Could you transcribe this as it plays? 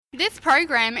This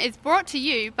program is brought to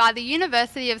you by the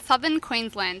University of Southern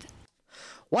Queensland.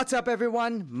 What's up,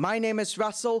 everyone? My name is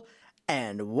Russell,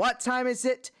 and what time is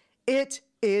it? It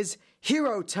is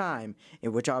Hero Time,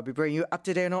 in which I'll be bringing you up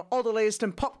to date on all the latest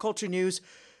in pop culture news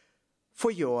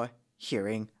for your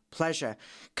hearing pleasure.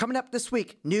 Coming up this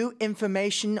week, new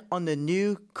information on the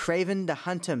new Kraven the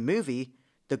Hunter movie,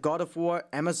 the God of War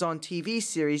Amazon TV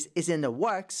series is in the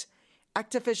works,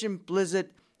 Activision Blizzard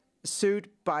sued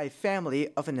by family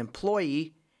of an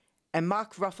employee, and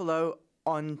Mark Ruffalo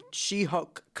on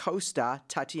She-Hulk co-star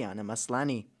Tatiana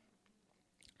Maslany.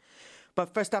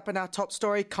 But first up in our top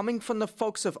story, coming from the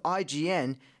folks of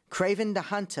IGN, Kraven the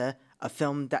Hunter, a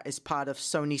film that is part of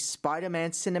Sony's Spider-Man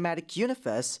cinematic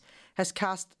universe, has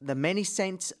cast the Many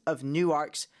Saints of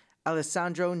Newark's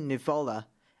Alessandro Nivola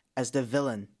as the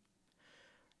villain.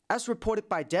 As reported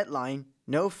by Deadline,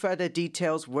 no further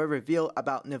details were revealed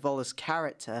about Nivola's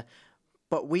character,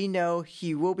 but we know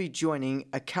he will be joining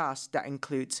a cast that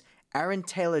includes Aaron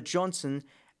Taylor-Johnson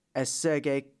as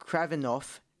Sergei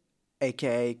Kravenov,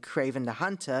 aka Kraven the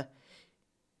Hunter,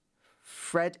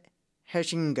 Fred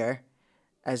Hechinger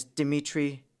as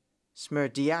Dmitry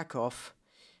Smerdyakov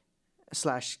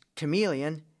 /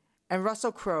 Chameleon, and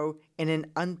Russell Crowe in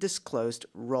an undisclosed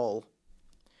role.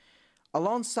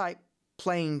 Alongside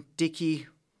playing Dickie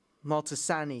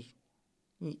Moltisanti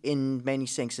in Many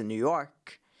Saints in New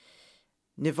York,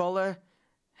 Nivola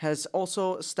has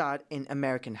also starred in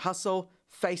American Hustle,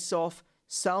 Face Off,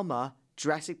 Selma,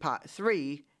 Jurassic Park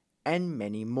 3, and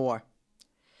many more.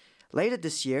 Later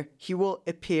this year, he will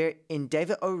appear in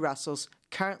David O. Russell's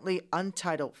currently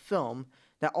untitled film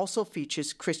that also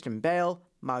features Christian Bale,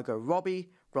 Margot Robbie,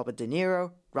 Robert De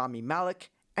Niro, Rami Malek,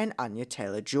 and Anya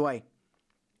Taylor-Joy.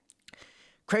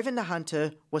 Kraven the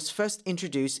Hunter was first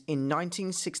introduced in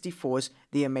 1964's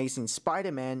The Amazing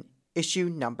Spider-Man issue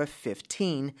number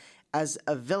 15 as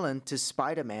a villain to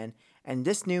Spider-Man, and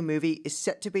this new movie is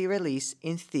set to be released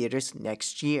in theaters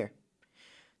next year.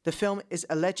 The film is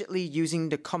allegedly using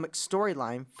the comic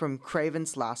storyline from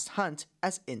Kraven's Last Hunt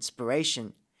as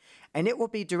inspiration, and it will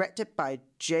be directed by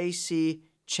J.C.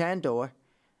 Chandor,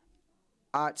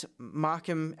 Art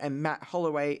Markham and Matt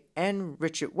Holloway, and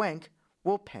Richard Wenk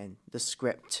will pen the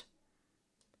script.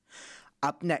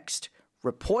 Up next,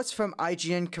 reports from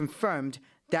IGN confirmed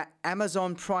that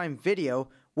Amazon Prime Video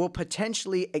will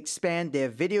potentially expand their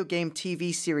video game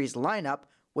TV series lineup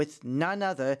with none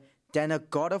other than a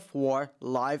God of War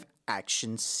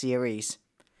live-action series.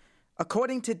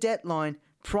 According to Deadline,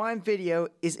 Prime Video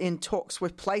is in talks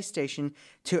with PlayStation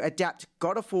to adapt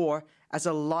God of War as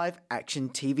a live-action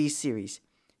TV series.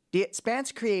 The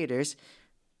Expanse creators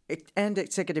and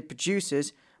executive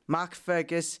producers Mark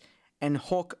Fergus and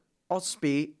Hawk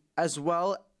Ostby, as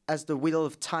well as the Wheel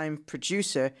of Time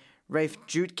producer Rafe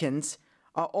Judkins,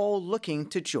 are all looking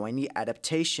to join the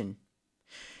adaptation.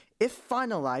 If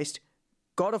finalized,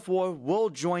 God of War will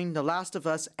join The Last of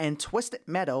Us and Twisted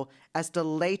Metal as the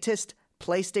latest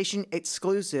PlayStation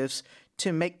exclusives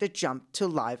to make the jump to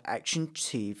live-action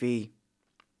TV.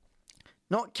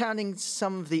 Not counting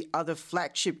some of the other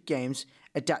flagship games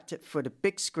adapted for the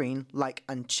big screen like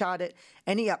Uncharted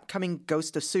and the upcoming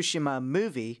Ghost of Tsushima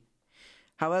movie.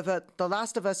 However, The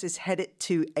Last of Us is headed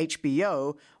to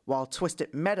HBO, while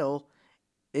Twisted Metal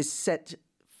is set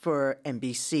for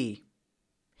NBC.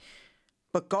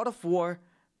 But God of War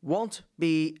won't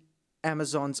be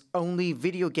Amazon's only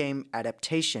video game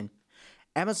adaptation.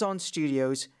 Amazon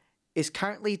Studios is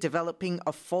currently developing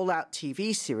a Fallout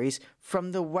TV series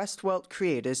from the Westworld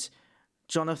creators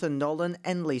Jonathan Nolan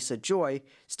and Lisa Joy,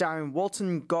 starring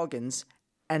Walton Goggins,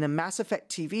 and a Mass Effect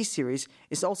TV series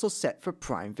is also set for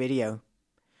Prime Video.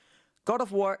 God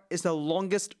of War is the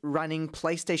longest-running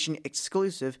PlayStation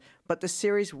exclusive, but the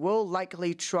series will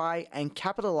likely try and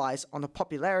capitalize on the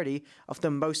popularity of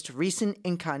the most recent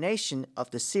incarnation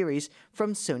of the series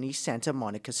from Sony Santa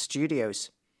Monica Studios.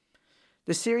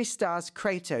 The series stars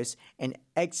Kratos, an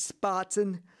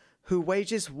ex-Spartan who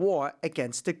wages war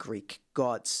against the Greek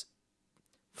gods.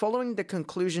 Following the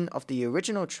conclusion of the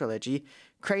original trilogy,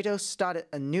 Kratos started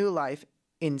a new life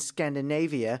in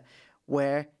Scandinavia,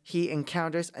 where he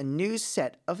encounters a new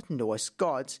set of Norse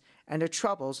gods and the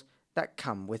troubles that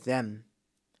come with them.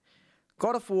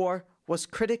 God of War was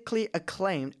critically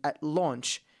acclaimed at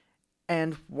launch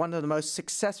and one of the most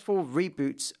successful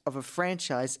reboots of a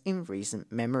franchise in recent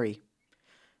memory.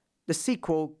 The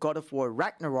sequel, God of War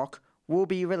Ragnarok, will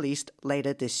be released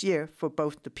later this year for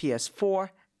both the PS4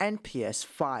 and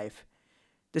PS5.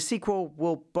 The sequel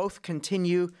will both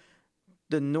continue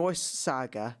the Norse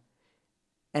saga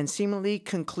and seemingly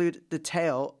conclude the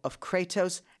tale of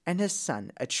Kratos and his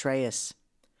son Atreus.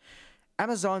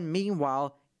 Amazon,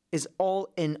 meanwhile, is all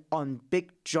in on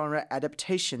big genre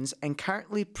adaptations and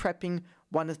currently prepping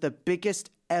one of the biggest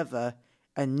ever,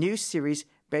 a new series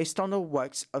based on the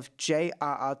works of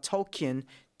J.R.R. Tolkien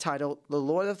titled The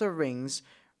Lord of the Rings,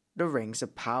 The Rings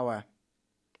of Power.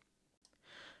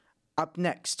 Up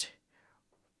next,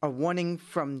 a warning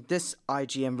from this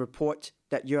IGN report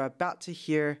that you're about to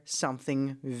hear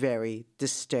something very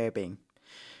disturbing.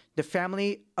 The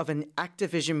family of an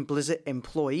Activision Blizzard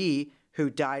employee who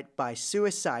died by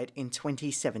suicide in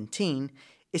 2017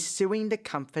 is suing the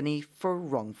company for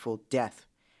wrongful death.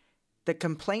 The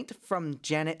complaint from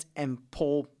Janet and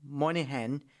Paul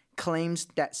Moynihan claims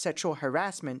that sexual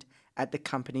harassment at the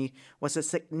company was a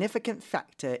significant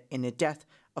factor in the death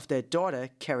of their daughter,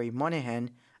 Kerry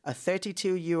Moynihan, a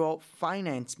 32-year-old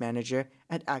finance manager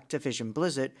at Activision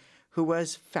Blizzard who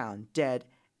was found dead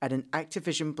at an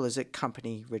Activision Blizzard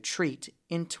company retreat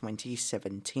in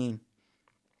 2017.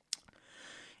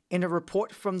 In a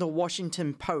report from the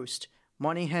Washington Post,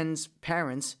 Moynihan's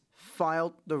parents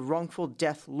filed the wrongful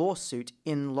death lawsuit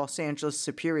in Los Angeles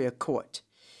Superior Court.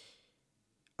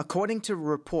 According to the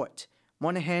report,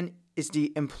 Moynihan is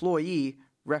the employee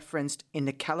referenced in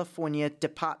the California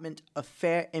Department of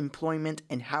Fair Employment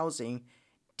and Housing,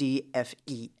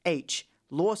 DFEH,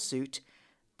 lawsuit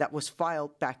that was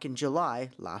filed back in July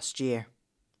last year.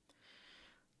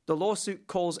 The lawsuit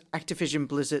calls Activision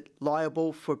Blizzard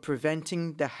liable for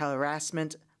preventing the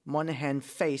harassment Moynihan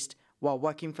faced while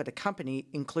working for the company,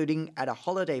 including at a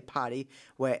holiday party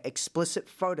where explicit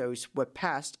photos were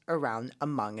passed around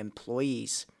among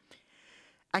employees.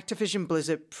 Activision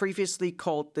Blizzard previously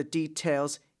called the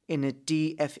details in a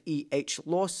DFEH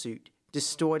lawsuit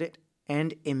distorted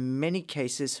and, in many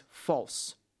cases,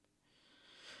 false.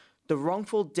 The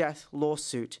wrongful death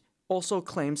lawsuit also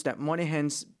claims that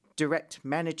Moynihan's direct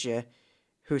manager,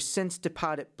 who since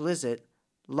departed Blizzard,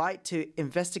 lied to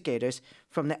investigators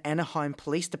from the Anaheim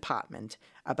Police Department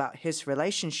about his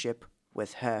relationship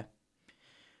with her.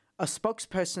 A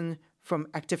spokesperson from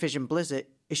Activision Blizzard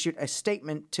issued a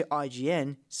statement to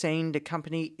IGN saying the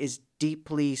company is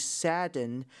deeply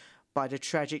saddened by the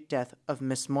tragic death of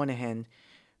Ms. Moynihan,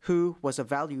 who was a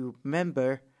valued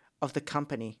member of the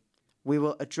company. We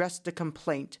will address the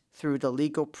complaint through the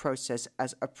legal process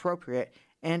as appropriate,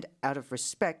 and out of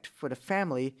respect for the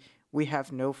family, we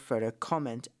have no further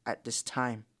comment at this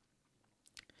time.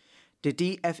 The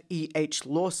DFEH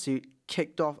lawsuit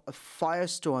kicked off a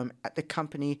firestorm at the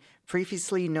company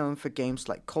previously known for games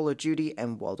like Call of Duty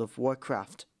and World of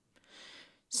Warcraft.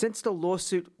 Since the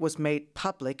lawsuit was made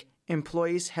public,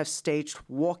 employees have staged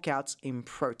walkouts in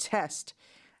protest,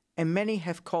 and many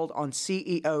have called on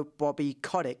CEO Bobby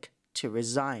Kotick to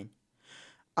resign.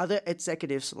 Other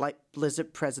executives like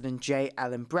Blizzard President J.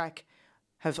 Allen Brack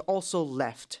have also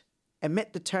left.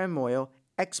 Amid the turmoil,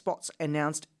 Xbox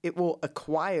announced it will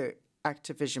acquire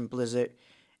Activision Blizzard,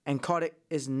 and Kotick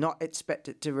is not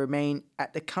expected to remain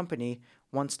at the company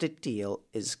once the deal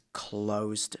is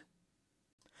closed.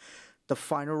 The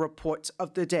final reports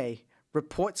of the day,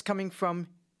 reports coming from,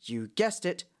 you guessed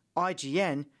it,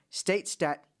 IGN, states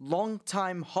that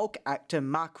longtime Hulk actor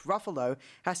Mark Ruffalo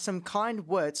has some kind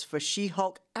words for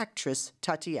She-Hulk actress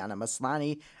Tatiana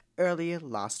Maslany earlier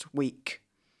last week,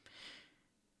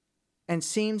 and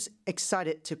seems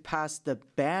excited to pass the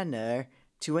banner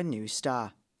to a new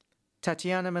star.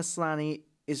 Tatiana Maslany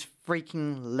is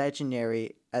freaking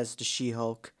legendary as the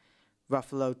She-Hulk,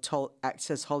 Ruffalo told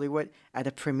Access Hollywood at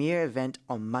a premiere event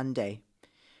on Monday.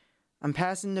 I'm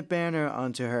passing the banner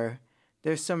on to her.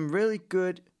 There's some really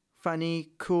good, funny,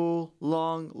 cool,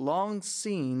 long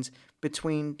scenes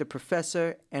between the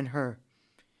professor and her.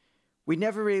 We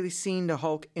never really seen the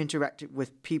Hulk interact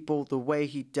with people the way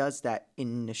he does that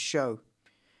in the show.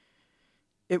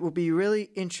 It will be really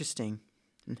interesting.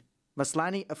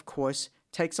 Maslany, of course,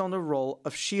 takes on the role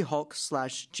of She-Hulk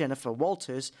 / Jennifer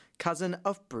Walters, cousin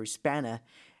of Bruce Banner,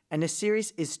 and the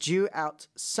series is due out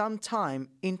sometime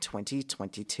in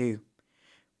 2022.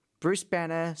 Bruce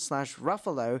Banner /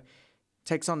 Ruffalo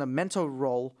takes on a mentor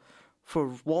role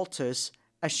for Walters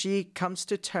as she comes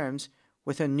to terms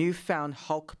with her newfound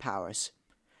Hulk powers.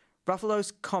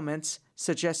 Ruffalo's comments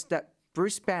suggest that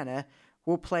Bruce Banner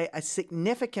will play a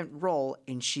significant role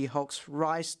in She-Hulk's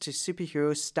rise to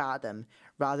superhero stardom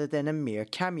rather than a mere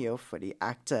cameo for the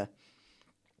actor.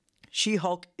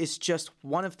 She-Hulk is just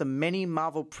one of the many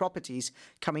Marvel properties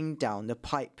coming down the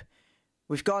pipe.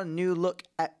 We've got a new look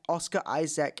at Oscar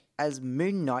Isaac as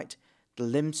Moon Knight, the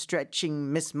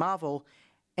limb-stretching Miss Marvel,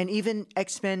 and even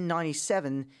X-Men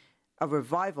 97, a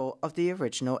revival of the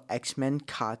original X-Men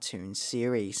cartoon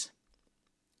series.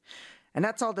 And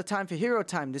that's all the time for Hero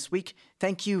Time this week.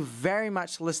 Thank you very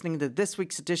much for listening to this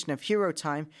week's edition of Hero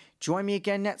Time. Join me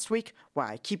again next week where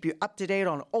I keep you up to date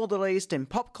on all the latest in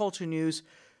pop culture news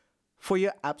for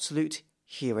your absolute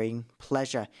hearing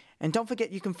pleasure. And don't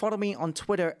forget you can follow me on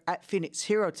Twitter at Phoenix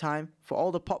Hero Time for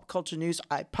all the pop culture news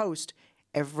I post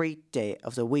every day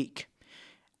of the week.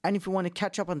 And if you want to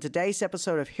catch up on today's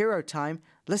episode of Hero Time,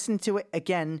 listen to it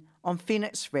again on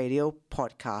Phoenix Radio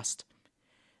Podcast.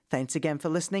 Thanks again for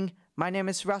listening. My name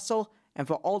is Russell, and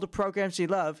for all the programs you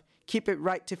love, keep it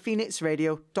right to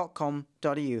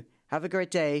phoenixradio.com.au. Have a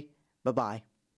great day. Bye-bye.